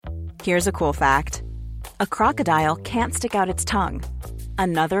Here's a cool fact. A crocodile can't stick out its tongue.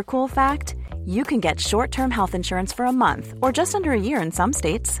 Another cool fact, you can get short-term health insurance for a month or just under a year in some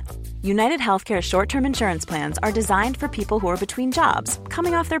states. United Healthcare short-term insurance plans are designed for people who are between jobs,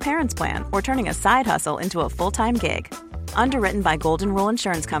 coming off their parents' plan, or turning a side hustle into a full-time gig. Underwritten by Golden Rule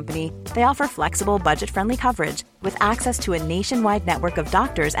Insurance Company, they offer flexible, budget-friendly coverage with access to a nationwide network of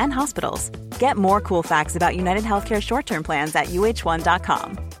doctors and hospitals. Get more cool facts about United Healthcare short-term plans at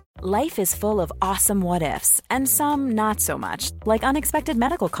uh1.com. Life is full of awesome what-ifs, and some not so much, like unexpected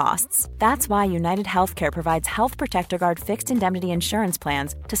medical costs. That's why United Healthcare provides Health Protector Guard fixed indemnity insurance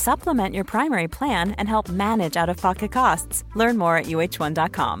plans to supplement your primary plan and help manage out-of-pocket costs. Learn more at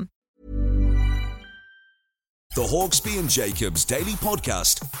uh1.com. The Hawksbee and Jacobs Daily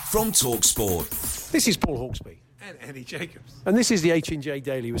Podcast from TalkSport. This is Paul Hawksbee. And Andy Jacobs. And this is the H&J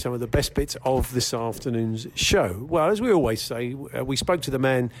Daily with some of the best bits of this afternoon's show. Well, as we always say, we spoke to the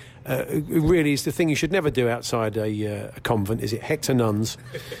man who really is the thing you should never do outside a convent, is it? Hector Nuns.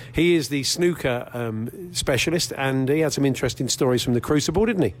 He is the snooker specialist, and he had some interesting stories from the Crucible,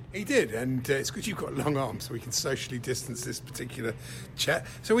 didn't he? He did, and it's good you've got long arms so we can socially distance this particular chat.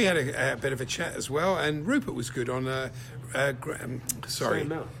 So we had a bit of a chat as well, and Rupert was good on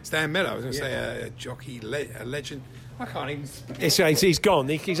Stan Miller. I was going to say a jockey, a legend. I can't even speak. He's gone.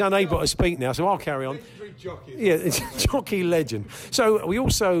 He's unable to speak now, so I'll carry on. Yeah, it's jockey legend. So we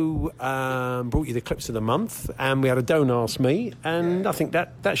also brought you the clips of the month, and we had a Don't Ask Me, and I think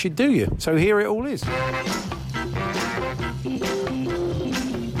that should do you. So here it all is. Good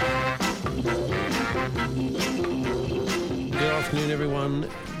afternoon, everyone.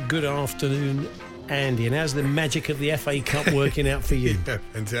 Good afternoon, Andy. And how's the magic of the FA Cup working out for you? Yeah,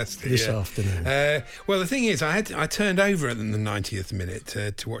 fantastic. This afternoon. Well, the thing is, I turned over at the 90th minute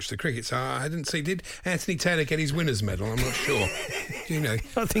to watch the cricket, so I didn't see. Did Anthony Taylor get his winner's medal? I'm not sure. Do you know?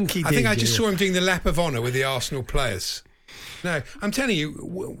 I think he did. I think I just saw him doing the lap of honour with the Arsenal players. No, I'm telling you,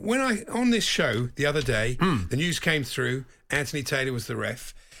 when on this show the other day, the news came through, Anthony Taylor was the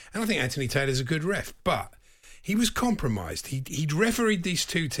ref, and I think Anthony Taylor's a good ref, but he was compromised. He'd refereed these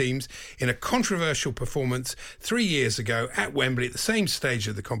two teams in a controversial performance 3 years ago at Wembley at the same stage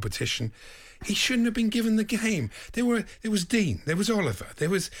of the competition. He shouldn't have been given the game. There was Dean, there was Oliver,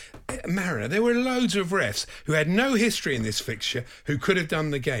 there was Mariner, there were loads of refs who had no history in this fixture who could have done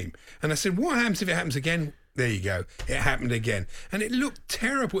the game. And I said, what happens if it happens again? There you go. It happened again. And it looked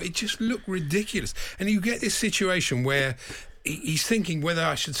terrible. It just looked ridiculous. And you get this situation where he's thinking whether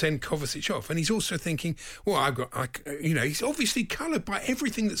I should send Kovacic off, and he's also thinking, well, he's obviously coloured by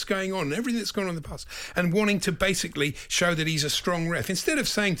everything that's going on and everything that's gone on in the past, and wanting to basically show that he's a strong ref. Instead of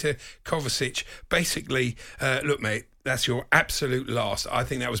saying to Kovacic, basically, look, mate, that's your absolute last. I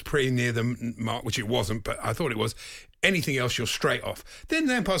think that was pretty near the mark, which it wasn't, but I thought it was. Anything else, you're straight off. Then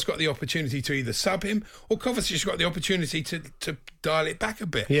Lampard's got the opportunity to either sub him, or Kovacic's got the opportunity to dial it back a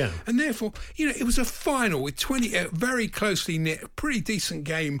bit. Yeah. And therefore, it was a final with 20, very closely knit, pretty decent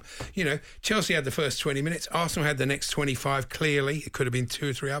game. Chelsea had the first 20 minutes. Arsenal had the next 25, clearly. It could have been 2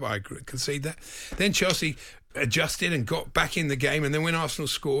 or 3 up, I concede that. Then Chelsea adjusted and got back in the game, and then when Arsenal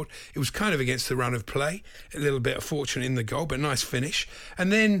scored, it was kind of against the run of play. A little bit of fortune in the goal, but nice finish.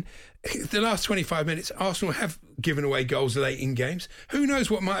 And then the last 25 minutes, Arsenal have given away goals late in games. Who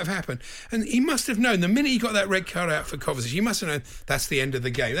knows what might have happened? And he must have known, the minute he got that red card out for Kovacic, he must have known that's the end of the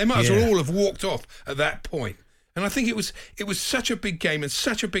game. They might as well all have walked off at that point. And I think it was such a big game and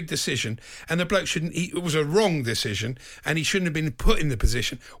such a big decision, and the bloke it was a wrong decision, and he shouldn't have been put in the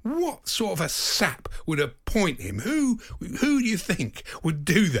position. What sort of a sap would appoint him? Who do you think would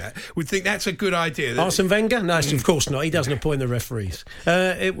do that? Would think that's a good idea? Arsene Wenger? No, of course not. He doesn't appoint the referees.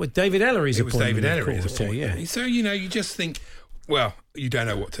 It was David Ellery's appointment. It was David Ellery's appointment. Yeah. So, you just think, well, you don't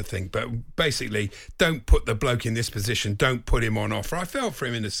know what to think, but basically, don't put the bloke in this position. Don't put him on offer. I felt for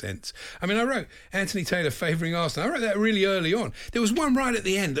him in a sense. I mean, I wrote Anthony Taylor favouring Arsenal. I wrote that really early on. There was one right at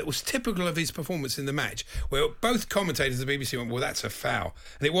the end that was typical of his performance in the match, where both commentators at the BBC went, well, that's a foul.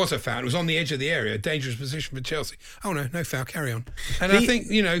 And it was a foul. It was on the edge of the area, a dangerous position for Chelsea. Oh, no foul, carry on. And I think,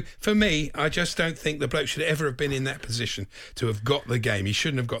 for me, I just don't think the bloke should ever have been in that position to have got the game. He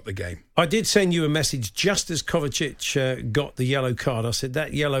shouldn't have got the game. I did send you a message just as Kovacic got the yellow card. I said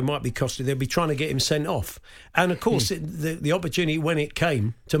that yellow might be costly. They'll be trying to get him sent off. And, of course, the opportunity when it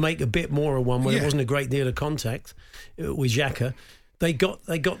came to make a bit more of one when there wasn't a great deal of contact with Xhaka, they got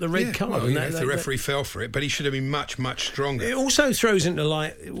the red card. Well, the referee fell for it, but he should have been much, much stronger. It also throws into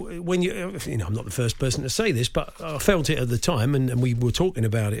light when I'm not the first person to say this, but I felt it at the time, and we were talking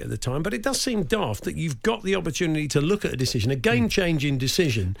about it at the time. But it does seem daft that you've got the opportunity to look at a decision, a game-changing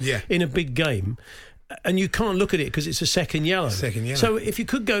decision, in a big game. and you can't look at it because it's a second yellow. So if you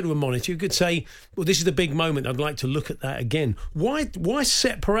could go to a monitor, you could say, well, this is the big moment, I'd like to look at that again. Why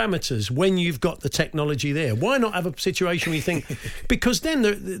set parameters when you've got the technology there? Why not have a situation where you think, because then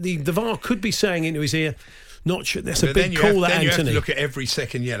the VAR could be saying into his ear, not sure. That's a big call, Anthony. You have to look at every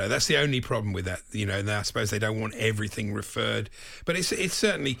second yellow. That's the only problem with that, and I suppose they don't want everything referred. But it's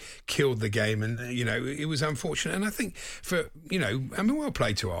certainly killed the game, and it was unfortunate. And I think well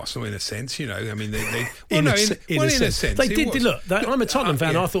played to Arsenal in a sense. In a sense, they did. Look, I'm a Tottenham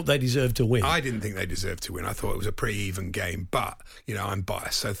fan. I thought they deserved to win. I didn't think they deserved to win. I thought it was a pretty even game. But I'm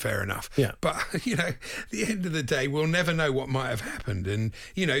biased, so fair enough. Yeah. But at the end of the day, we'll never know what might have happened. And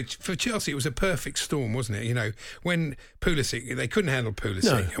for Chelsea, it was a perfect storm, wasn't it? When Pulisic, they couldn't handle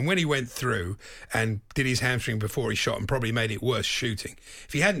Pulisic, and when he went through and did his hamstring before he shot and probably made it worse shooting.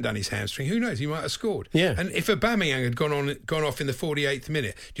 If he hadn't done his hamstring, who knows? He might have scored. Yeah. And if Aubameyang had gone off in the 48th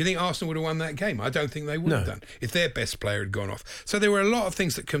minute, do you think Arsenal would have won that game? I don't think they would have done if their best player had gone off. So there were a lot of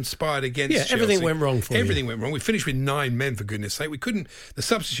things that conspired against Chelsea. Everything went wrong for Everything went wrong. We finished with 9 men, for goodness sake. We couldn't. The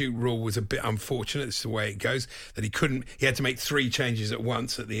substitute rule was a bit unfortunate. It's the way it goes. That he had to make 3 changes at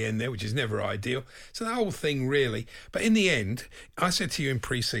once at the end there, which is never ideal. So the whole thing really. But in the end, I said to you in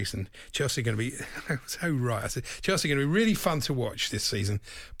pre-season, Chelsea are going to be so right. I said Chelsea are going to be really fun to watch this season,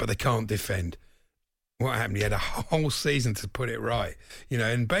 but they can't defend. What happened? He had a whole season to put it right,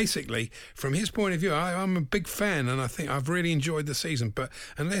 and basically, from his point of view, I'm a big fan, and I think I've really enjoyed the season. But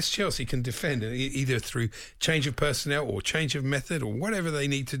unless Chelsea can defend, either through change of personnel or change of method or whatever they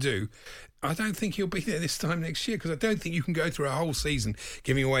need to do, I don't think he'll be there this time next year, because I don't think you can go through a whole season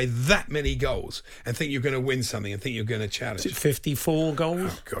giving away that many goals and think you're going to win something and think you're going to challenge. Is it 54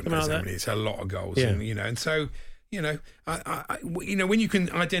 goals? Oh, God knows how many. It's a lot of goals. Yeah. And so... when you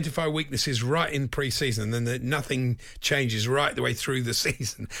can identify weaknesses right in pre-season, and then nothing changes right the way through the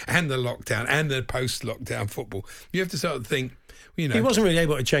season and the lockdown and the post-lockdown football, you have to start to think, He wasn't really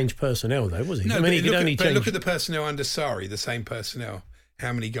able to change personnel, though, was he? No, he could only change. Look at the personnel under Sarri, the same personnel.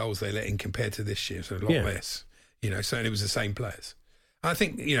 How many goals they let in compared to this year? So a lot less. Certainly it was the same players. I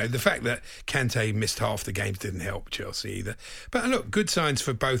think, the fact that Kante missed half the games didn't help Chelsea either. But look, good signs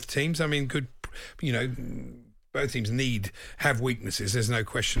for both teams. I mean, good, both teams have weaknesses, there's no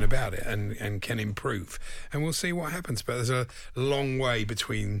question about it, and can improve. And we'll see what happens. But there's a long way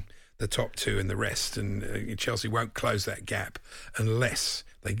between the top 2 and the rest, and Chelsea won't close that gap unless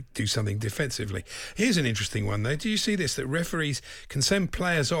they do something defensively. Here's an interesting one, though. Do you see this? That referees can send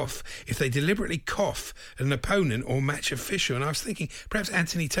players off if they deliberately cough at an opponent or match official. And I was thinking, perhaps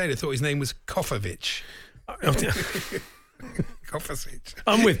Anthony Taylor thought his name was Kovacic. Kovacic.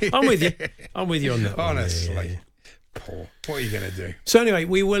 I'm with you on that. Honestly. Yeah. Paul, what are you going to do? So anyway,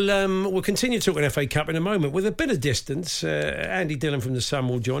 we'll continue talking FA Cup in a moment with a bit of distance. Andy Dillon from The Sun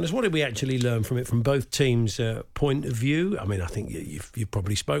will join us. What did we actually learn from it from both teams' point of view? I mean, I think you've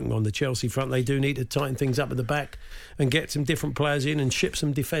probably spoken on the Chelsea front. They do need to tighten things up at the back and get some different players in and ship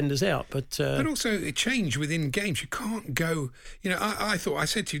some defenders out. But also a change within games. You can't go. I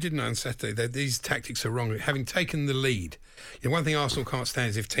said to you, didn't I, on Saturday, that these tactics are wrong. Having taken the lead, one thing Arsenal can't stand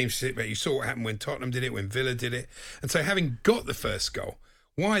is if teams sit back. You saw what happened when Tottenham did it, when Villa did it. And so having got the first goal,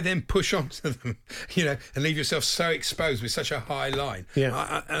 why then push on to them, and leave yourself so exposed with such a high line?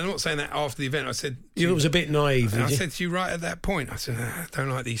 Yeah. I'm not saying that after the event. I said... It was a bit naive, I said to you right at that point, I said, I don't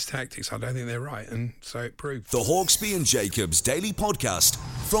like these tactics. I don't think they're right. And so it proved. The Hawksbee and Jacobs Daily Podcast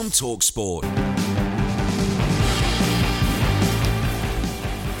from TalkSport.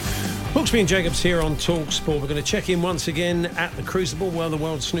 Hawksbee and Jacobs here on TalkSport. We're going to check in once again at the Crucible while the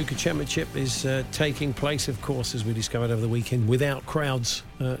World Snooker Championship is taking place, of course, as we discovered over the weekend, without crowds,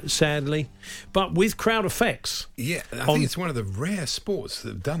 sadly, but with crowd effects. Yeah, I think it's one of the rare sports that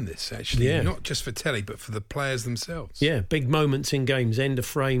have done this, actually, not just for telly, but for the players themselves. Yeah, big moments in games, end of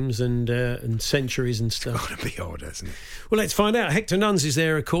frames and centuries and stuff. It's got to be odd, hasn't it? Well, let's find out. Hector Nuns is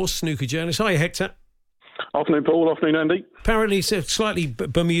there, of course, snooker journalist. Hi, Hector. Afternoon, Paul. Afternoon, Andy. Apparently, it's a slightly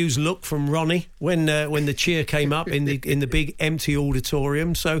bemused look from Ronnie when the cheer came up in the big empty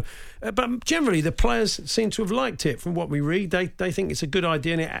auditorium. So, but generally, the players seem to have liked it. From what we read, they think it's a good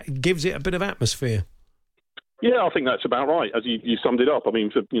idea and it gives it a bit of atmosphere. Yeah, I think that's about right. As you summed it up. I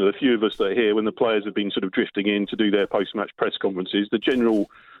mean, for the few of us that are here, when the players have been sort of drifting in to do their post-match press conferences, the general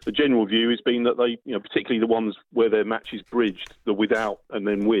view has been that they, particularly the ones where their match is bridged, the without and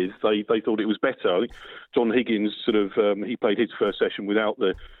then with, they thought it was better. I think John Higgins he played his first session without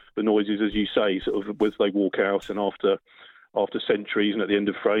the noises, as you say, sort of as they walk out and after centuries and at the end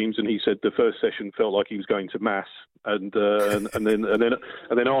of frames, and he said the first session felt like he was going to mass, and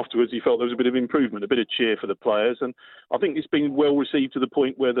then afterwards he felt there was a bit of improvement, a bit of cheer for the players, and I think it's been well received to the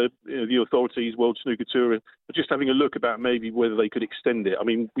point where the authorities, World Snooker Tour, are just having a look about maybe whether they could extend it. I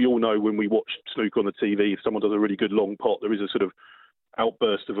mean, we all know when we watch snooker on the TV, if someone does a really good long pot, there is a sort of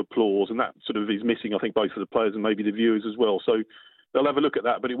outburst of applause, and that sort of is missing, I think, both for the players and maybe the viewers as well. So they'll have a look at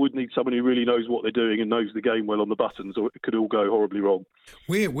that, but it would need someone who really knows what they're doing and knows the game well on the buttons, or it could all go horribly wrong.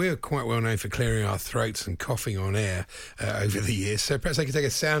 We're quite well known for clearing our throats and coughing on air over the years, so perhaps they could take a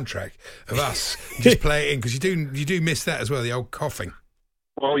soundtrack of us and just play it in, because you do miss that as well, the old coughing.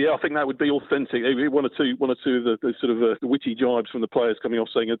 Well, yeah, I think that would be authentic. One or two of the sort of the witty jibes from the players coming off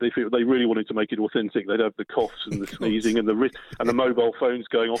saying that they really wanted to make it authentic. They'd have the coughs and the sneezing and the mobile phones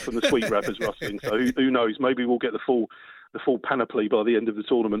going off and the sweet wrappers rustling. So who knows? Maybe we'll get the full panoply by the end of the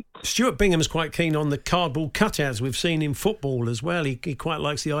tournament. Stuart Bingham's quite keen on the cardboard cutouts we've seen in football as well. He quite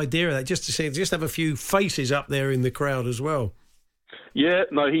likes the idea of that, just have a few faces up there in the crowd as well. Yeah,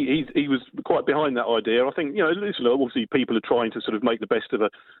 no, he was quite behind that idea. I think, listen, obviously people are trying to sort of make the best of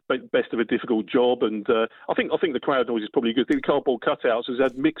a difficult job, and I think the crowd noise is probably a good thing. The cardboard cutouts has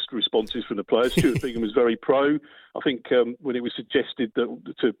had mixed responses from the players. Stuart Bingham was very pro. I think when it was suggested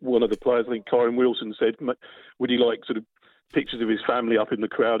that to one of the players, I think Kyron Wilson said, would he like sort of pictures of his family up in the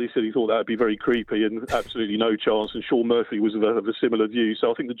crowd? He said he thought that would be very creepy and absolutely no chance. And Sean Murphy was of a similar view. So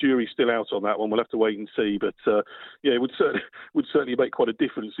I think the jury's still out on that one. We'll have to wait and see. But it would certainly make quite a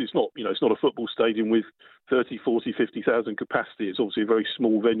difference. It's not a football stadium with 30, 40, 50,000 capacity. It's obviously a very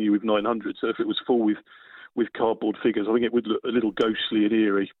small venue with 900. So if it was full with cardboard figures, I think it would look a little ghostly and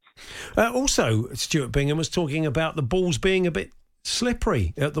eerie. Also, Stuart Bingham was talking about the balls being a bit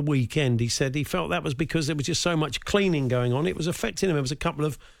slippery at the weekend. He said he felt that was because there was just so much cleaning going on. It was affecting him. There was a couple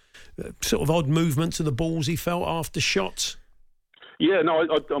of sort of odd movements of the balls he felt after shots. Yeah, no,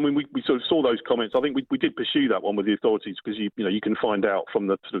 I mean, we sort of saw those comments. I think we did pursue that one with the authorities, because you can find out from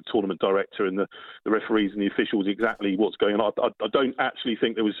the sort of tournament director and the referees and the officials exactly what's going on. I don't actually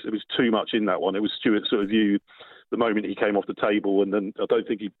think there was too much in that one. It was Stuart's sort of view the moment he came off the table, and then I don't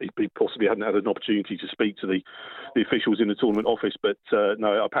think he possibly hadn't had an opportunity to speak to the officials in the tournament office. But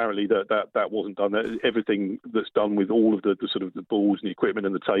no, apparently that wasn't done. Everything that's done with all of the sort of the balls and the equipment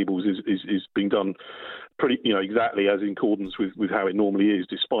and the tables is being done pretty exactly as in accordance with how it normally is,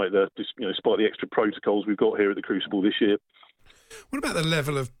 despite the extra protocols we've got here at the Crucible this year. What about the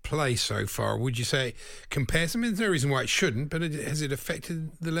level of play so far? Would you say compares? I mean, there's no reason why it shouldn't, but has it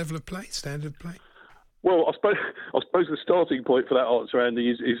affected the level of play, standard of play? Well, I suppose the starting point for that answer, Andy,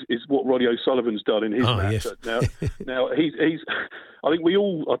 is what Ronnie O'Sullivan's done in his match. Yes. Now he's. I think we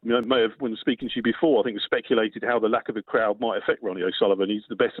all, may have, when speaking to you before, I think we speculated how the lack of a crowd might affect Ronnie O'Sullivan. He's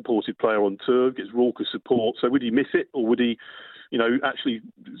the best supported player on tour, gets raucous support. So would he miss it, or would he, actually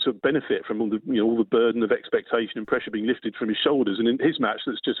sort of benefit from all the burden of expectation and pressure being lifted from his shoulders? And in his match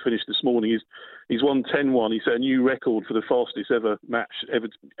that's just finished this morning, he's won 10-1. He set a new record for the fastest ever match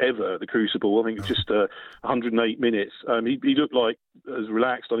ever at the Crucible. I think it's just 108 minutes. He looked like as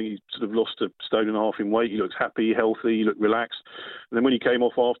relaxed. I think he sort of lost a stone and a half in weight. He looks happy, healthy. He looked relaxed. And then when he came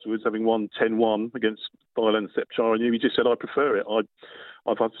off afterwards, having won 10-1 against Thailand Sepcharoen, he just said, "I prefer it.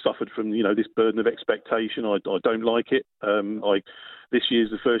 I've suffered from this burden of expectation. I don't like it. This year's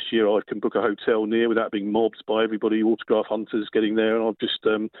the first year I can book a hotel near without being mobbed by everybody, autograph hunters getting there, and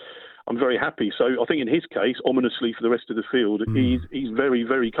I'm very happy." So I think in his case, ominously for the rest of the field, he's very,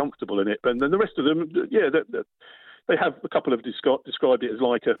 very comfortable in it. And then the rest of them, they have a couple of described it as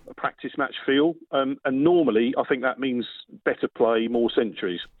like a practice match feel, and normally I think that means better play, more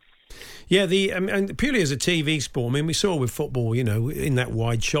centuries. Yeah, and purely as a TV sport, I mean, we saw with football, in that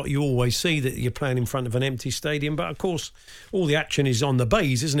wide shot, you always see that you're playing in front of an empty stadium. But of course, all the action is on the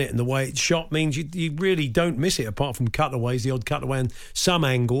bays, isn't it? And the way it's shot means you really don't miss it, apart from cutaways, the odd cutaway and some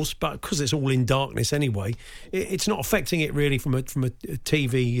angles. But because it's all in darkness anyway, it's not affecting it really from a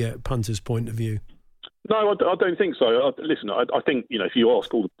TV punter's point of view. No, I don't think so. Listen, I think if you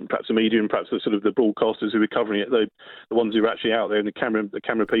ask all perhaps the media and perhaps the sort of the broadcasters who are covering it, the ones who are actually out there, and the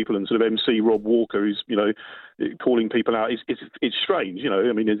camera people and sort of MC Rob Walker, who's calling people out, it's strange.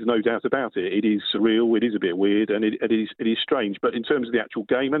 I mean, there's no doubt about it. It is surreal. It is a bit weird, and it is strange. But in terms of the actual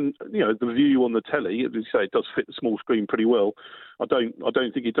game and the view on the telly, as you say, it does fit the small screen pretty well. I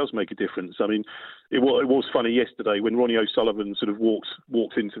don't think it does make a difference. I mean, it was funny yesterday when Ronnie O'Sullivan sort of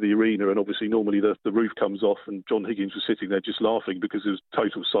walks into the arena, and obviously normally the roof comes off, and John Higgins was sitting there just laughing because there was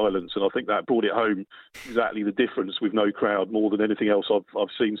total silence, and I think that brought it home exactly the difference with no crowd more than anything else I've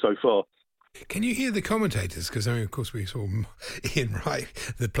seen so far. Can you hear the commentators? Because, I mean, of course, we saw Ian Wright.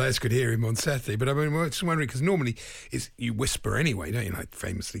 The players could hear him on Saturday. But I mean, I'm just wondering, because normally you whisper anyway, don't you? Like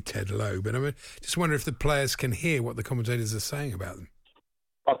famously Ted Lowe. But I mean, just wonder if the players can hear what the commentators are saying about them.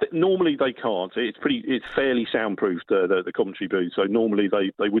 I think normally they can't. It's fairly soundproofed, the commentary booth. So normally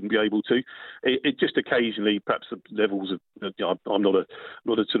they wouldn't be able to. It just occasionally, perhaps the levels of. I'm not a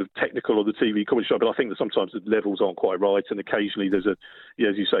sort of technical or the TV commentary show, but I think that sometimes the levels aren't quite right, and occasionally there's as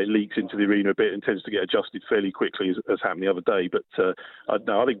you say, it leaks into the arena a bit and tends to get adjusted fairly quickly, as happened the other day. But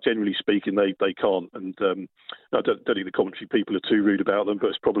no, I think generally speaking they can't, and I don't think the commentary people are too rude about them, but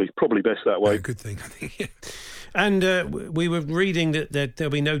it's probably best that way. No, good thing, I think. Yeah. And we were reading that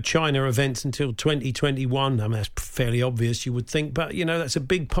there'll be no China events until 2021. I mean, that's fairly obvious, you would think. But, that's a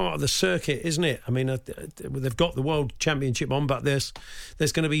big part of the circuit, isn't it? I mean, they've got the World Championship on, but there's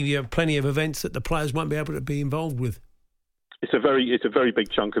going to be plenty of events that the players won't be able to be involved with. It's a very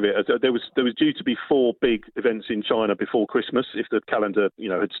big chunk of it. There was due to be 4 big events in China before Christmas, if the calendar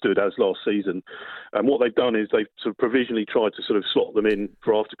had stood as last season. And what they've done is they've sort of provisionally tried to sort of slot them in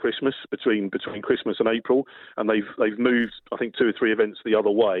for after Christmas, between Christmas and April, and they've moved, I think, 2 or 3 events the other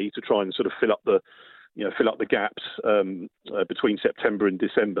way to try and sort of fill up the gaps between September and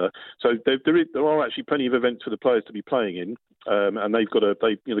December. So there are actually plenty of events for the players to be playing in, and they've got a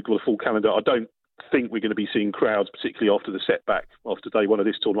full calendar. I don't think we're going to be seeing crowds, particularly after the setback after day one of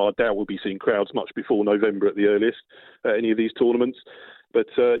this tournament. I doubt we'll be seeing crowds much before November at the earliest at any of these tournaments. But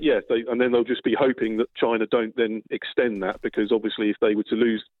and then they'll just be hoping that China don't then extend that, because obviously if they were to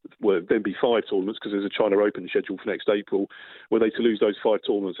lose, well, there'd be 5 tournaments because there's a China Open scheduled for next April. Were they to lose those 5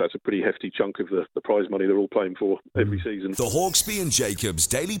 tournaments, that's a pretty hefty chunk of the prize money they're all playing for every season. The Hawksbee and Jacobs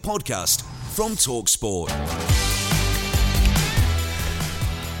Daily Podcast from TalkSport.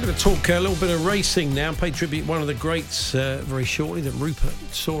 We're going to talk a little bit of racing now, pay tribute to one of the greats very shortly that Rupert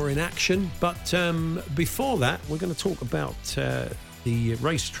saw in action. But before that, we're going to talk about the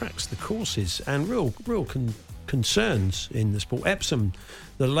race tracks, the courses, and real concerns in the sport. Epsom,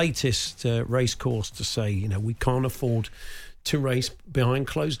 the latest race course to say, we can't afford to race behind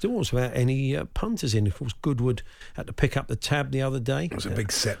closed doors without any punters in. Of course, Goodwood had to pick up the tab the other day. It was a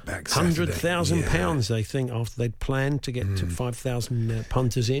big setback. £100,000, they think, after they'd planned to get to 5,000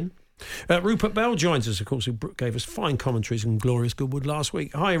 punters in. Rupert Bell joins us, of course, who gave us fine commentaries on glorious Goodwood last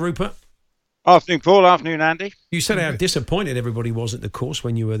week. Hi, Rupert. Afternoon, Paul. Afternoon, Andy. You said how disappointed everybody was at the course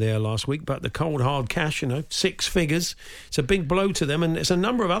when you were there last week, but the cold, hard cash, 6 figures, it's a big blow to them. And there's a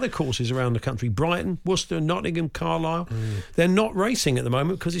number of other courses around the country, Brighton, Worcester, Nottingham, Carlisle. They're not racing at the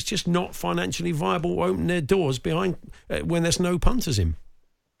moment because it's just not financially viable to open their doors behind when there's no punters in.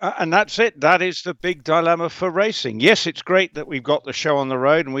 And that's it. That is the big dilemma for racing. Yes, it's great that we've got the show on the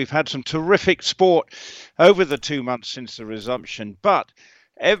road and we've had some terrific sport over the 2 months since the resumption, but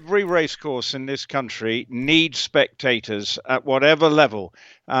every racecourse in this country needs spectators at whatever level.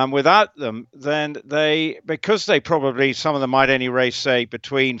 Without them, then because some of them might only race, say,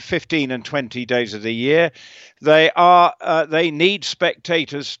 between 15 and 20 days of the year, they need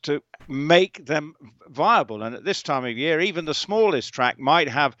spectators to make them viable. And at this time of year, even the smallest track might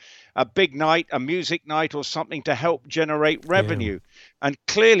have a big night, a music night or something to help generate revenue. Yeah. And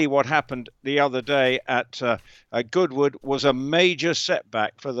clearly what happened the other day at Goodwood was a major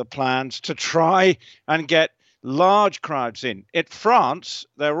setback for the plans to try and get large crowds in. In France,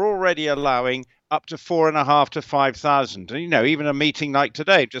 they're already allowing up to 4,500 to 5,000. And, even a meeting like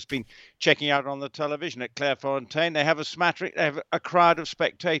today, I've just been checking out on the television at Clairefontaine, they have a crowd of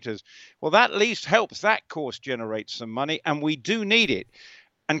spectators. Well, that at least helps that course generate some money, and we do need it.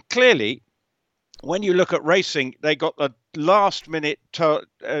 And clearly, when you look at racing, they got the last minute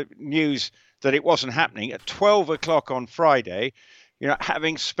news that it wasn't happening at 12 o'clock on Friday,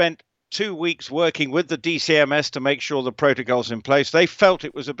 having spent 2 weeks working with the DCMS to make sure the protocol's in place. They felt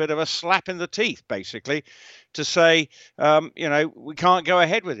it was a bit of a slap in the teeth, basically, to say, we can't go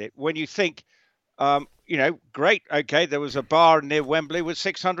ahead with it. When you think, great, okay, there was a bar near Wembley with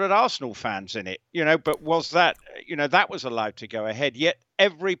 600 Arsenal fans in it, but was that, that was allowed to go ahead. Yet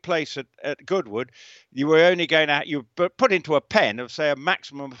every place at Goodwood, you were only going to, you put into a pen of, say, a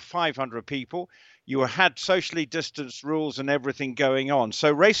maximum of 500 people. You had socially distanced rules and everything going on.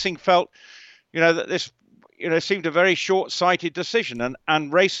 So racing felt, that this, seemed a very short-sighted decision.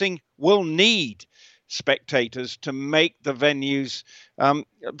 And racing will need spectators to make the venues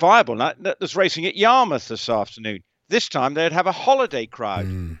viable. Now, there's racing at Yarmouth this afternoon. This time they'd have a holiday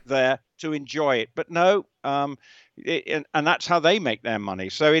crowd there to enjoy it. But no, and that's how they make their money.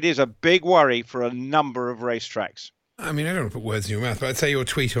 So it is a big worry for a number of racetracks. I mean, I don't want to put words in your mouth, but I'd say your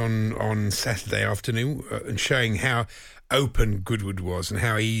tweet on Saturday afternoon and showing how open Goodwood was and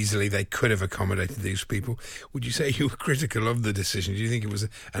how easily they could have accommodated these people, would you say you were critical of the decision? Do you think it was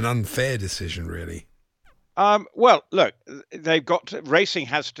an unfair decision, really? Well, look, racing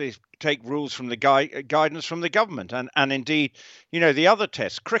has to take rules from the guidance from the government, and indeed, the other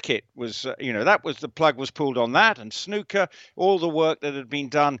tests, cricket was, that was the plug was pulled on that, and snooker, all the work that had been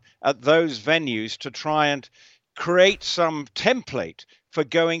done at those venues to try and create some template for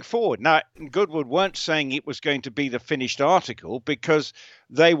going forward. Now, Goodwood weren't saying it was going to be the finished article because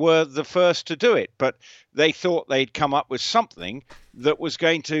they were the first to do it, but they thought they'd come up with something that was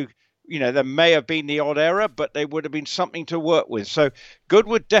going to, there may have been the odd error, but there would have been something to work with. So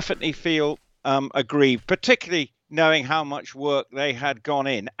Goodwood definitely feel aggrieved, particularly knowing how much work they had gone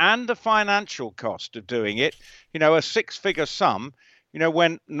in and the financial cost of doing it, a six-figure sum,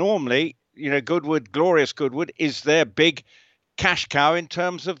 when normally, Goodwood, Glorious Goodwood, is their big cash cow in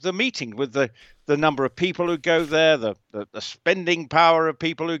terms of the meeting with the number of people who go there, the spending power of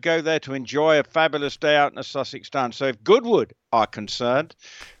people who go there to enjoy a fabulous day out in the Sussex Downs. So if Goodwood are concerned,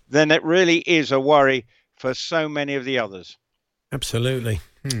 then it really is a worry for so many of the others. Absolutely.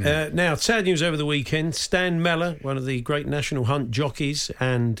 Now, sad news over the weekend. Stan Meller, one of the great National Hunt jockeys,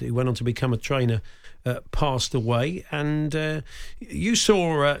 and who went on to become a trainer, passed away. And you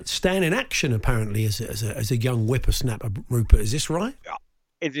saw Stan in action, apparently, as a young whippersnapper, Rupert. Is this right?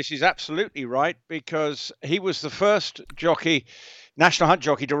 This is absolutely right, because he was the first National Hunt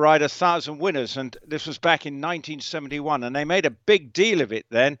jockey to ride 1,000 winners, and this was back in 1971, and they made a big deal of it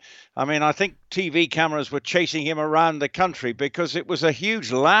then. I mean, I think TV cameras were chasing him around the country because it was a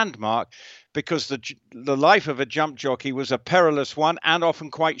huge landmark, because the life of a jump jockey was a perilous one and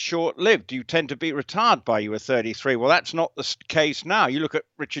often quite short-lived. You tend to be retired by you were 33. Well, that's not the case now. You look at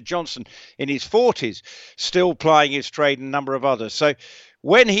Richard Johnson in his 40s, still plying his trade, and a number of others. So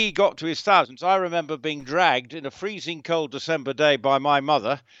when he got to his thousands, I remember being dragged in a freezing cold December day by my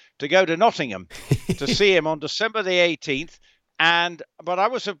mother to go to Nottingham to see him on December the 18th. But I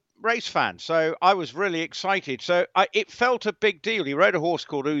was a race fan, so I was really excited. So it felt a big deal. He rode a horse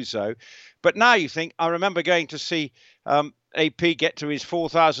called Ouzo. But now you think, I remember going to see AP get to his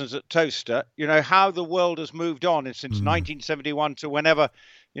 4,000s at Towcester, how the world has moved on since 1971 to whenever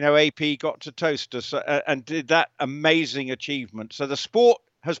AP got to Towcester and did that amazing achievement. So the sport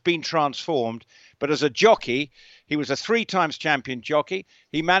has been transformed, but as a jockey, he was a 3 times champion jockey.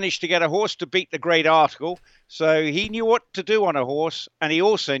 He managed to get a horse to beat the Great Article, so he knew what to do on a horse, and he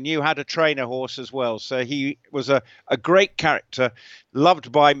also knew how to train a horse as well. So he was a great character,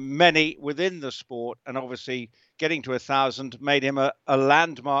 loved by many within the sport, and obviously getting to 1,000 made him a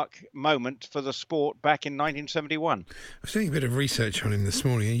landmark moment for the sport back in 1971. I was doing a bit of research on him this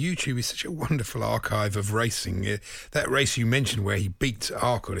morning, and YouTube is such a wonderful archive of racing. That race you mentioned where he beat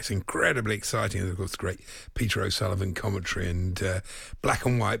Arkle, it's incredibly exciting. Of course, great Peter O'Sullivan commentary and black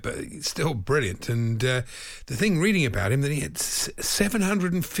and white, but it's still brilliant. And the thing reading about him, that he had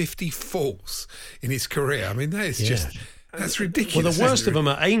 750 falls in his career. I mean, that is just... That's ridiculous. Well, the worst of them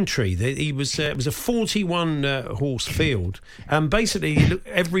at Aintree, it was a 41 horse field, and basically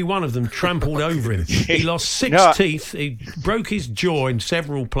every one of them trampled over him. He lost 6 teeth, he broke his jaw in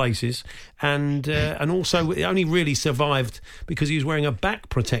several places, and also it only really survived because he was wearing a back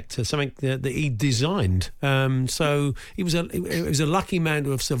protector, something that he designed. So he was a lucky man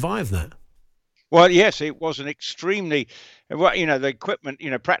to have survived that. Well, yes, it was an extremely, the equipment,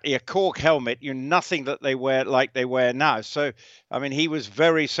 practically a cork helmet, nothing that they wear like they wear now. So, I mean, he was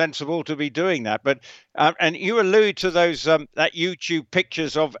very sensible to be doing that. But, and you allude to those, that YouTube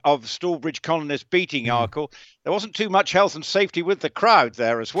pictures of Stallbridge colonists beating Arkle. There wasn't too much health and safety with the crowd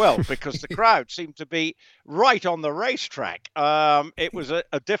there as well, because the crowd seemed to be right on the racetrack. It was a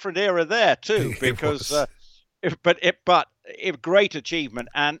different era there too, because... But a great achievement,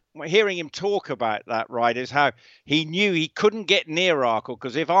 and hearing him talk about that ride is how he knew he couldn't get near Arkle,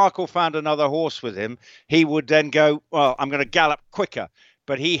 because if Arkle found another horse with him, he would then go, well, I'm going to gallop quicker.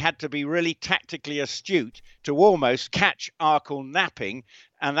 But he had to be really tactically astute to almost catch Arkle napping,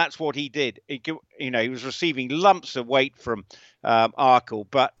 and that's what he did. He was receiving lumps of weight from Arkle,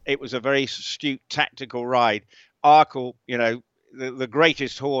 but it was a very astute tactical ride. Arkle, the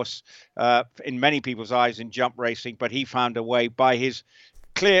greatest horse in many people's eyes in jump racing, but he found a way by his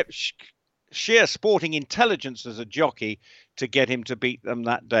clear, sheer sporting intelligence as a jockey to get him to beat them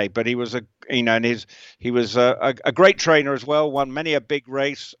that day. But he was he was a great trainer as well, won many a big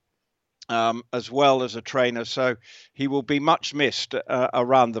race as well as a trainer. So he will be much missed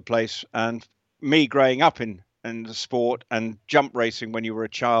around the place. And me growing up in the sport and jump racing when you were a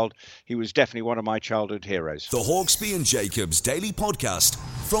child, he was definitely one of my childhood heroes. The Hawksbee and Jacobs Daily Podcast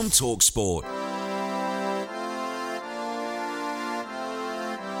from TalkSport.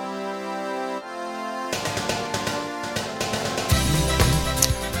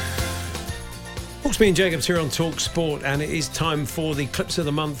 Smee and Jacobs here on Talk Sport, and it is time for the clips of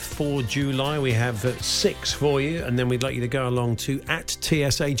the month for July. We have 6 for you, and then we'd like you to go along to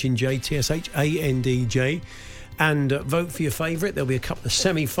 @TSHandJ, TSHANDJ, and vote for your favourite. There'll be a couple of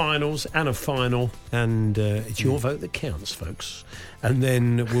semi-finals and a final, and it's your vote that counts, folks. And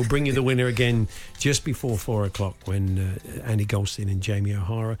then we'll bring you the winner again just before 4 o'clock when Andy Goldstein and Jamie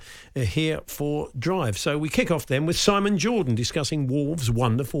O'Hara are here for Drive. So we kick off then with Simon Jordan discussing Wolves'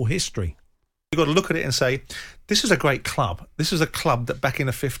 wonderful history. You've got to look at it and say, this is a great club. This is a club that back in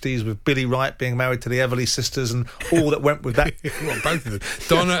the 50s with Billy Wright being married to the Everly sisters and all that went with that. Well, both of them.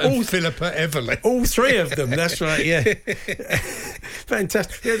 Donna and Philippa Everly. All 3 of them, that's right, yeah.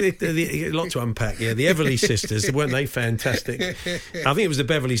 Fantastic. Yeah, a lot to unpack, yeah. The Everly sisters, weren't they fantastic? I think it was the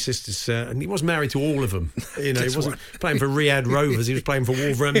Beverly sisters, and he was married to all of them. You know, he wasn't playing for Riyadh Rovers, he was playing for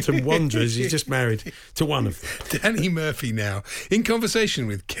Wolverhampton Wanderers. He's just married to one of them. Danny Murphy now, in conversation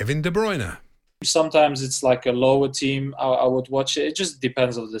with Kevin De Bruyne. Sometimes it's like a lower team. I would watch it. It just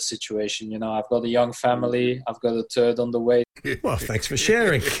depends on the situation. You know, I've got a young family. I've got a third on the way. Well, thanks for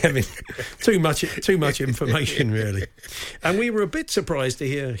sharing, Kevin. Too much information, really. And we were a bit surprised to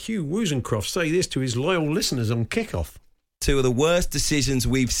hear Hugh Woozencroft say this to his loyal listeners on kickoff. 2 of the worst decisions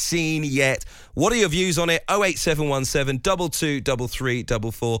we've seen yet. What are your views on it? 08717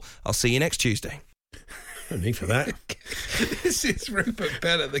 223344. I'll see you next Tuesday. No need for that. This is Rupert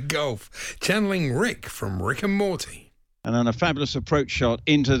Bell at the golf, channeling Rick from Rick and Morty. And then a fabulous approach shot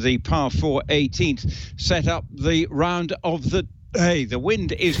into the par 4 18th. Set up the round of the day. The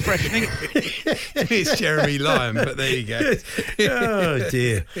wind is freshening. It's Jeremy Lyon, but there you go. Oh,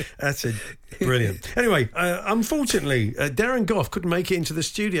 dear. That's brilliant. Anyway, unfortunately, Darren Goff couldn't make it into the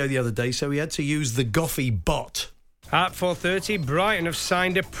studio the other day, so he had to use the Goffy bot. At 4:30, Brighton have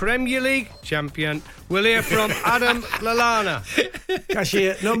signed a Premier League champion. We'll hear from Adam Lallana.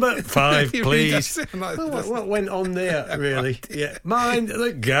 Cashier number 5, please. What went on there, really? Yeah, mind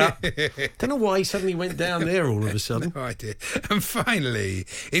the gap. Don't know why he suddenly went down there all of a sudden. No idea. And finally,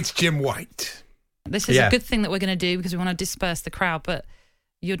 it's Jim White. This is a good thing that we're going to do because we want to disperse the crowd, but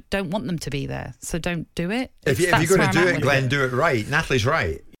you don't want them to be there, so don't do it. If you're going to do it, Glenn, do it right. Natalie's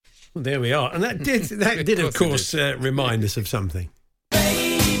right. Well, there we are. And that did of course, remind us of something.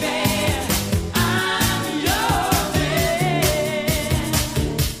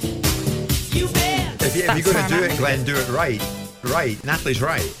 If you're going to do it, Glenn, do it right. Right. Natalie's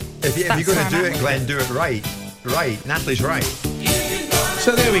right. If you're going to do it, Glenn, do it right. Right. Natalie's right.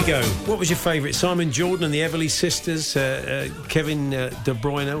 So there we go. What was your favourite? Simon Jordan and the Everly sisters, Kevin De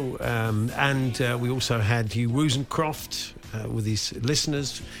Bruyne, and we also had Hugh Woozencroft with his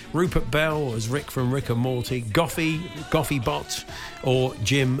listeners, Rupert Bell as Rick from Rick and Morty, Goffy Bot, or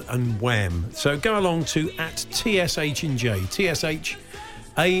Jim and Wham. So go along to @TSHandJ,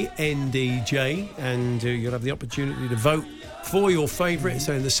 TSHANDJ, and you'll have the opportunity to vote for your favourite.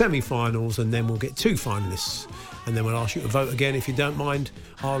 So in the semi-finals, and then we'll get 2 finalists. And then we'll ask you to vote again if you don't mind.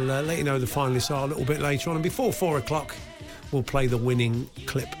 I'll let you know who the finalists are a little bit later on. And before 4 o'clock, we'll play the winning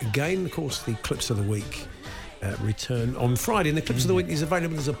clip again. Of course, the clips of the week return on Friday. And the clips of the week is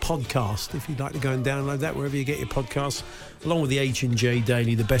available as a podcast if you'd like to go and download that wherever you get your podcasts, along with the H&J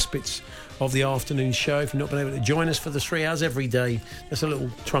Daily, the best bits of the afternoon show. If you've not been able to join us for the 3 hours every day, that's a little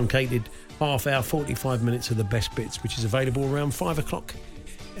truncated half hour, 45 minutes of the best bits, which is available around 5 o'clock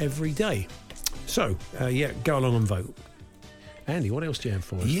every day. So, go along and vote. Andy, what else do you have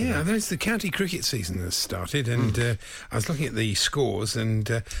for us? Yeah, there's the county cricket season that's started, and I was looking at the scores,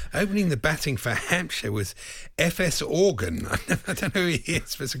 and opening the batting for Hampshire was F.S. Organ. I don't know who he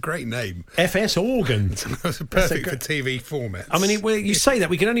is, but it's a great name. F.S. Organ? It's perfect for TV formats. I mean, you say that,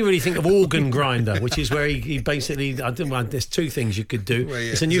 we can only really think of Organ Grinder, which is where he basically, there's 2 things you could do. Well,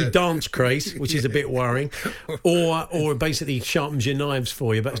 yeah, it's a new dance craze, which is a bit worrying, or basically sharpens your knives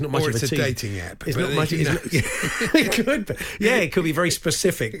for you, but it's not much of a TV. Or it's a dating app. It's not much. It could be. Yeah, it could be very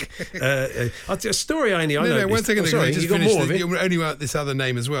specific. A story I know. No, 1 second. Sorry, just you got more of it? Only about this other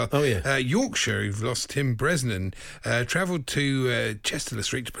name as well. Oh, yeah. Yorkshire, who've lost Tim Bresnan, travelled to Chester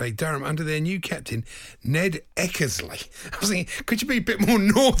Street to play Durham under their new captain, Ned Eckersley. I was thinking, could you be a bit more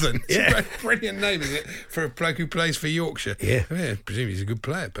northern? Yeah. It's a brilliant name, isn't it, for a bloke who plays for Yorkshire? Yeah. I presume he's a good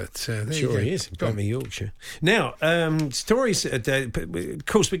player, but there you sure go. He is. Playing for Yorkshire. Now, stories. Of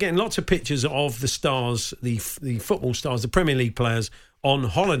course, we're getting lots of pictures of the stars, the football stars, the Premier League players on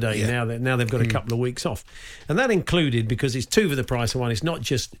holiday now they've got a couple of weeks off. And that included, because it's 2 for the price of 1, it's not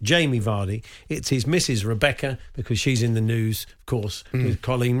just Jamie Vardy, it's his Mrs. Rebecca, because she's in the news, of course, with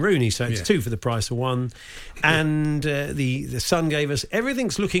Colleen Rooney. So it's 2 for the price of 1. And the Sun gave us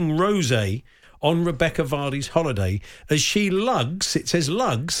everything's looking rosé on Rebecca Vardy's holiday as she lugs. It says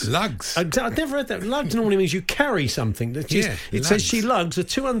lugs. Lugs. I've never read that. Lugs normally means you carry something. It says she lugs a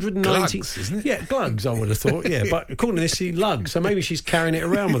 290. Glugs, isn't it? Yeah, glugs. I would have thought. Yeah, but according to this, she lugs. So maybe she's carrying it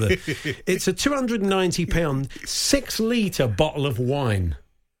around with her. It's a £290 6-litre bottle of wine.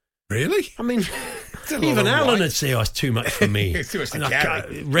 Really? I mean, even Alan would say, it's too much for me. It's too much to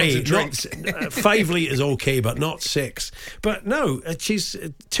carry. Ray, 5 litres okay, but not 6. But no, she's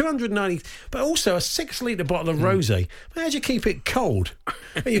 290, but also a 6-litre bottle of rosé. How do you keep it cold?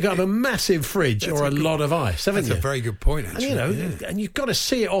 You've got to have a massive fridge or a lot of ice, haven't you? That's a very good point, actually. And, and you've got to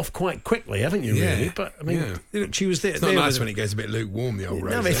see it off quite quickly, haven't you, really? But, I mean, she was there. It's not nice when it goes a bit lukewarm, the old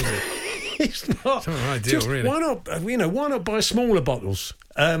rosé, is it? It's not. It's not ideal, really. Why not buy smaller bottles?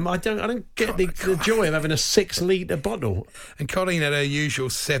 I don't get the joy of having a 6-litre bottle. And Colleen had her usual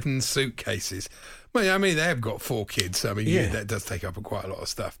 7 suitcases. Well, I mean, they have got 4 kids. I mean, that does take up quite a lot of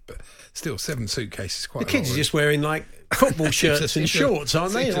stuff, but still, 7 suitcases quite. The kids are just wearing like football shirts and shorts,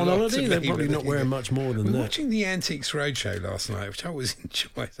 aren't they? On holiday, they're probably not wearing much more than that. Watching the Antiques Roadshow last night, which I always enjoy.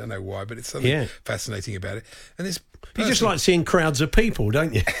 I don't know why, but it's something fascinating about it. And this. You just like seeing crowds of people,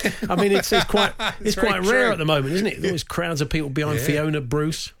 don't you? I mean, it's quite rare at the moment, isn't it? There's crowds of people behind Fiona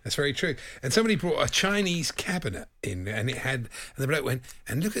Bruce. That's very true. And somebody brought a Chinese cabinet in, and the bloke went,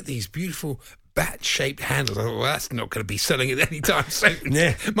 and look at these beautiful bat-shaped handles. I thought, well, that's not going to be selling at any time soon.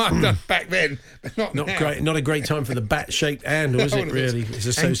 Yeah, might have done back then, but not now. Great. Not a great time for the bat-shaped handle, is it? Really, it's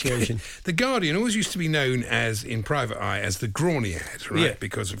association. And the Guardian always used to be known as, in private eye, as the Grawny ad, right? Yeah.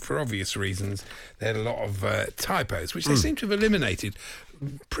 Because for obvious reasons, they had a lot of typos, which they seem to have eliminated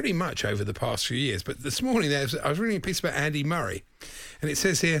pretty much over the past few years. But this morning, I was reading a piece about Andy Murray, and it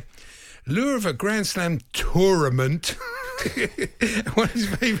says here, lure of a Grand Slam tournament. One of his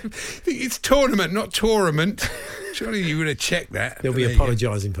favourite. It's tournament, not tournament. Surely you would have checked that. They'll be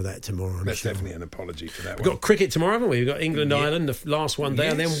apologising for that tomorrow. That's definitely an apology for that. We've got cricket tomorrow, haven't we? We've got England, Ireland, the last one day,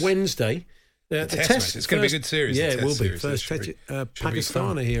 and then Wednesday. The test match. It's going to be a good series. Yeah, it will be. First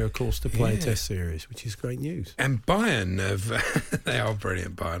Pakistan are here, of course, to play a test series, which is great news. And Bayern they are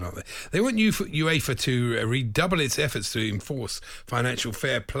brilliant, Bayern, aren't they? They want UEFA to redouble its efforts to enforce financial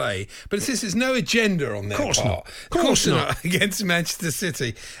fair play, but it says there's no agenda on their part. Of course not. Against Manchester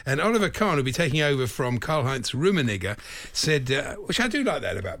City. And Oliver Kahn, who'll be taking over from Karl-Heinz Rummenigge, said, which I do like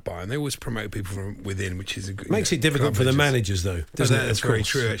that about Bayern, they always promote people from within, which is a good. Makes it difficult for the managers, though, doesn't it? That's very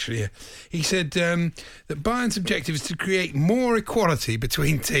true, actually. Yeah. He said that Bayern's objective is to create more equality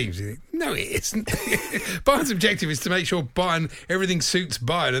between teams. No, it isn't. Bayern's objective is to make sure everything suits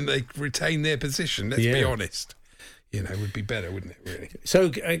Bayern and they retain their position. Let's be honest. It would be better, wouldn't it, really? So,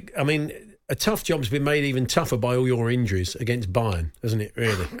 I mean, a tough job's been made even tougher by all your injuries against Bayern, hasn't it,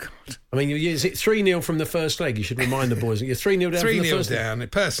 really? Oh, God. I mean, is it 3-0 from the first leg? You should remind the boys. You're 3-0 down from the first leg. 3-0 down.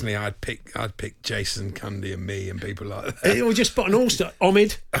 Personally, I'd pick Jason Cundy and me and people like that. Or just put an all-star,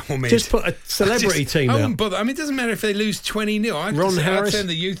 Omid. Just put a celebrity team out. I wouldn't bother. I mean, it doesn't matter if they lose 20-0. I'd send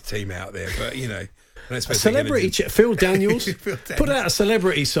the youth team out there, but, A celebrity, Phil Daniels. Put out a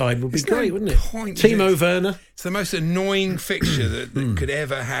celebrity side would be great, wouldn't it? Timo Werner. It's the most annoying fixture that could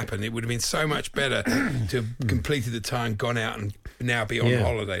ever happen. It would have been so much better to have completed the time, gone out and now be on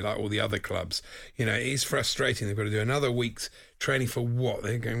holiday like all the other clubs. It is frustrating. They've got to do another week's training for what?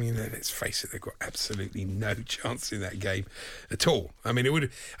 They're going, let's face it, they've got absolutely no chance in that game at all. I mean,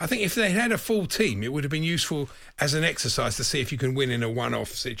 I think if they had a full team, it would have been useful as an exercise to see if you can win in a one-off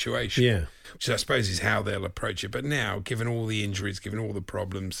situation. Yeah. Which I suppose is how they'll approach it. But now, given all the injuries, given all the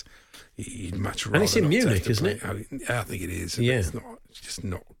problems, you'd much rather. And it's in Munich, isn't it? I think it is. Yeah. It's just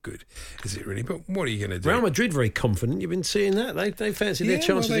not good, is it really? But what are you going to do? Real Madrid very confident. You've been seeing that. They fancy their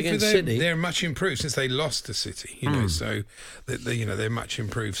chances against City. They're much improved since they lost to City. So they're much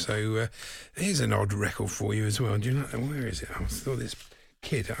improved. So here's an odd record for you as well. Do you know where is it? I saw this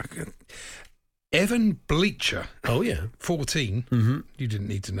kid. Evan Bleacher, 14, you didn't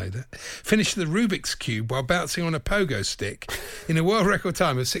need to know that, finished the Rubik's Cube while bouncing on a pogo stick in a world record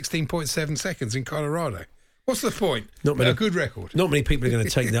time of 16.7 seconds in Colorado. What's the point? A good record. Not many people are going to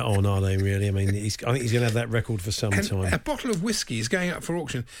take that on, are they, really? I mean, I think he's going to have that record for some time. A bottle of whiskey is going up for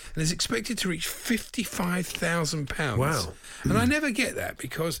auction and is expected to reach £55,000. Wow. And I never get that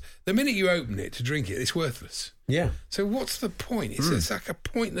because the minute you open it to drink it, it's worthless. Yeah. So what's the point? It's like a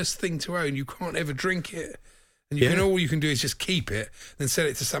pointless thing to own. You can't ever drink it. And all you can do is just keep it, then sell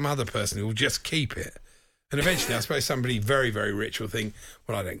it to some other person who will just keep it. And eventually, I suppose somebody very, very rich will think,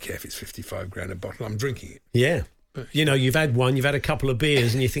 well, I don't care if it's 55 grand a bottle, I'm drinking it. Yeah. You know, you've had a couple of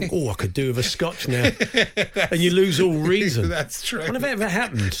beers, and you think, I could do with a scotch now. And you lose all reason. That's true. What ever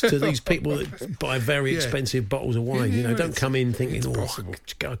happened to these people that buy very expensive bottles of wine? Don't come in thinking,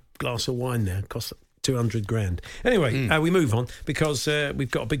 just get a glass of wine now. It costs 200 grand. Anyway, we move on because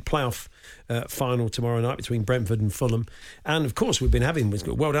we've got a big playoff final tomorrow night between Brentford and Fulham. And, of course, we've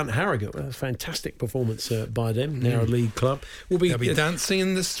got well done to Harrogate. A fantastic performance by them, now a league club. They'll be dancing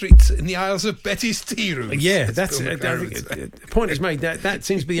in the streets in the aisles of Betty's Tea Room. Yeah, the point is made. That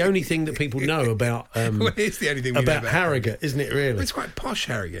seems to be the only thing that people know about well, it's the only thing we know about Harrogate, isn't it, really? Well, it's quite posh,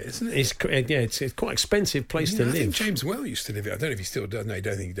 Harrogate, isn't it? It's quite an expensive place to live. I think James Well used to live it. I don't know if he still does. No, I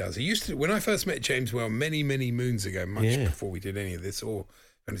don't think he does. He used to. When I first met James Well many, many moons ago, much before we did any of this or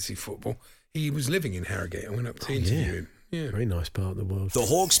fantasy football, he was living in Harrogate. I went up to interview him. Yeah. Very nice part of the world. The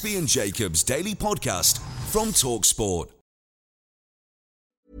Hawksby and Jacobs Daily Podcast from TalkSport.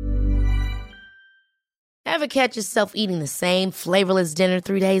 Ever catch yourself eating the same flavorless dinner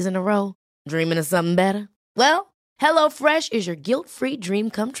 3 days in a row? Dreaming of something better? Well, HelloFresh is your guilt-free dream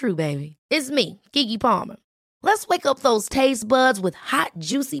come true, baby. It's me, Keke Palmer. Let's wake up those taste buds with hot,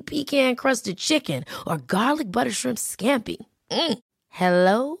 juicy pecan-crusted chicken or garlic butter shrimp scampi.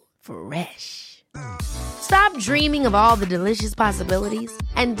 Hello Fresh. Stop dreaming of all the delicious possibilities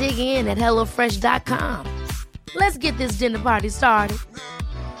and dig in at HelloFresh.com. Let's get this dinner party started.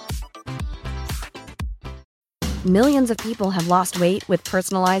 Millions of people have lost weight with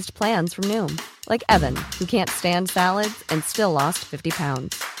personalized plans from Noom. Like Evan, who can't stand salads and still lost 50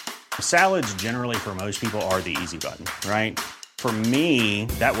 pounds. Salads generally for most people are the easy button, right? For me,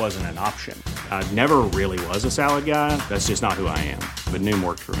 that wasn't an option. I never really was a salad guy. That's just not who I am. But Noom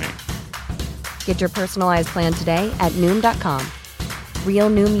worked for me. Get your personalized plan today at Noom.com. Real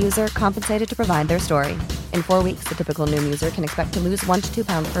Noom user compensated to provide their story. In 4 weeks, the typical Noom user can expect to lose 1 to 2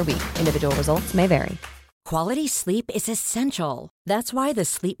 pounds per week. Individual results may vary. Quality sleep is essential. That's why the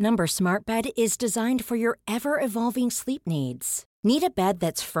Sleep Number Smart Bed is designed for your ever-evolving sleep needs. Need a bed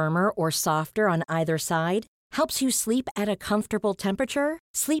that's firmer or softer on either side? Helps you sleep at a comfortable temperature?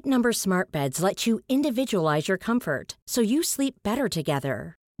 Sleep Number Smart Beds let you individualize your comfort, so you sleep better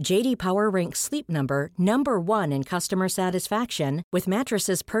together. J.D. Power ranks Sleep Number number 1 in customer satisfaction with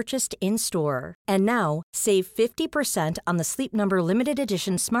mattresses purchased in-store. And now, save 50% on the Sleep Number Limited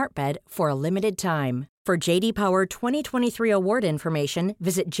Edition Smart Bed for a limited time. For J.D. Power 2023 award information,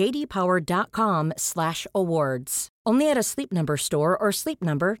 visit jdpower.com/awards. Only at a Sleep Number store or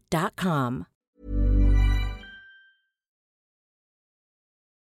sleepnumber.com.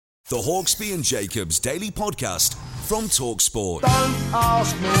 The Hawksby and Jacobs Daily Podcast from TalkSport. Don't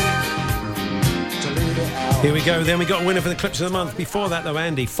ask me to leave it out. Here we go. Then we got a winner for the Clips of the Month. Before that, though,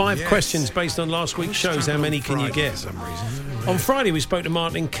 Andy, 5 questions based on last week's shows. How many can you get? For some reason. On Friday, we spoke to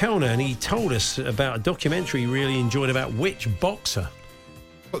Martin Kellner, and he told us about a documentary he really enjoyed about which boxer.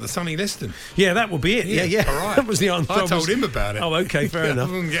 What, the Sonny Liston? Yeah, that would be it. Yeah. All right. That was the answer. I told him about it. Oh, okay, fair enough.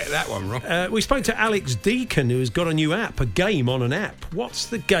 I wouldn't get that one wrong. We spoke to Alex Deacon, who has got a new app, a game on an app. What's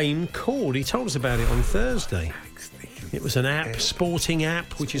the game called? He told us about it on Thursday. It was an app, sporting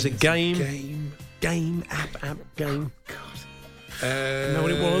app, which is a game. App, game. God. You know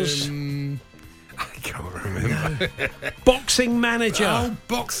what it was? I can't remember. Boxing Manager. Oh,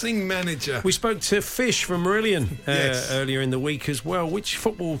 Boxing Manager. We spoke to Fish from Marillion earlier in the week as well. Which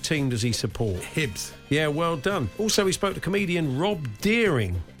football team does he support? Hibs. Yeah, well done. Also, we spoke to comedian Rob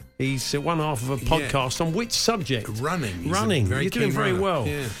Deering. He's one half of a podcast on which subject? Running. You're doing very well.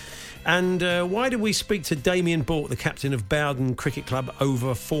 Yeah. And why did we speak to Damien Bourke, the captain of Bowden Cricket Club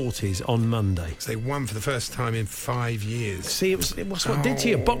over 40s, on Monday? So they won for the first time in 5 years. See, it was what did to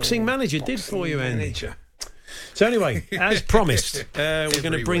you. Boxing Manager did for you, Andy. So anyway, as promised, we're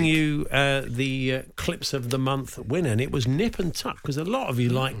going to bring you the Clips of the Month winner, and it was nip and tuck, because a lot of you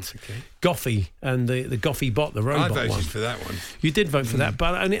liked Goffey and the Goffey bot, the robot one. I voted for that one. You did vote for that,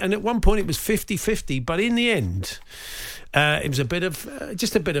 but and at one point it was 50-50, but in the end... it was a bit of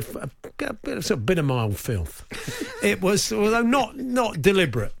mild filth. It was, although not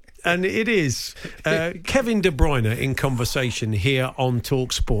deliberate, and it is. Kevin De Bruyne in conversation here on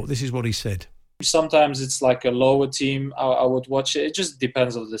TalkSport. This is what he said. Sometimes it's like a lower team. I would watch it. It just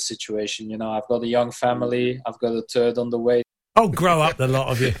depends on the situation. You know, I've got a young family. I've got a third on the way. Oh, grow up, the lot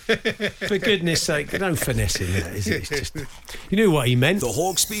of you. For goodness sake, no finessing that, is it? It's just, you knew what he meant. The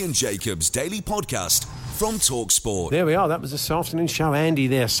Hawksby and Jacobs Daily Podcast from TalkSport. There we are. That was this afternoon's show. Andy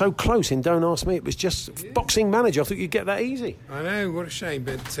there. So close in Don't Ask Me. It was just Boxing Manager. I thought you'd get that easy. I know. What a shame.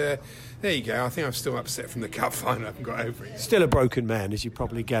 But there you go. I think I'm still upset from the cup final. I haven't got over it. Still a broken man, as you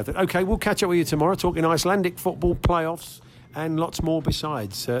probably gathered. OK, we'll catch up with you tomorrow talking Icelandic football playoffs and lots more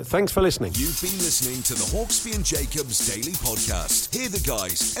besides. Thanks for listening. You've been listening to the Hawksby and Jacobs Daily Podcast. Hear the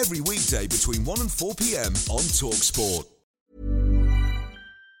guys every weekday between 1 and 4 p.m. on TalkSport.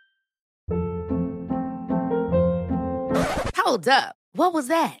 Hold up. What was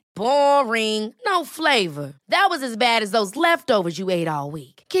that? Boring. No flavor. That was as bad as those leftovers you ate all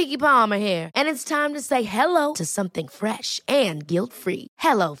week. Keke Palmer here, and it's time to say hello to something fresh and guilt-free.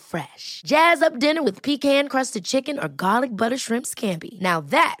 Hello Fresh. Jazz up dinner with pecan-crusted chicken or garlic butter shrimp scampi. Now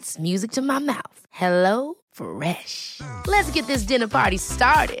that's music to my mouth. Hello Fresh. Let's get this dinner party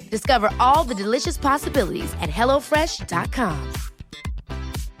started. Discover all the delicious possibilities at hellofresh.com.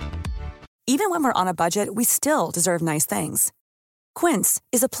 Even when we're on a budget, we still deserve nice things. Quince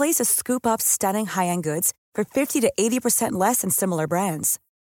is a place to scoop up stunning high-end goods for 50 to 80% less than similar brands.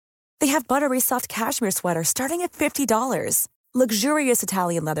 They have buttery soft cashmere sweaters starting at $50, luxurious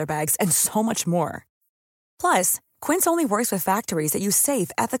Italian leather bags, and so much more. Plus, Quince only works with factories that use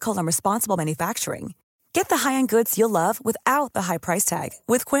safe, ethical, and responsible manufacturing. Get the high-end goods you'll love without the high price tag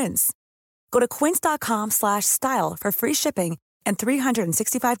with Quince. Go to quince.com/style for free shipping and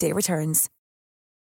 365-day returns.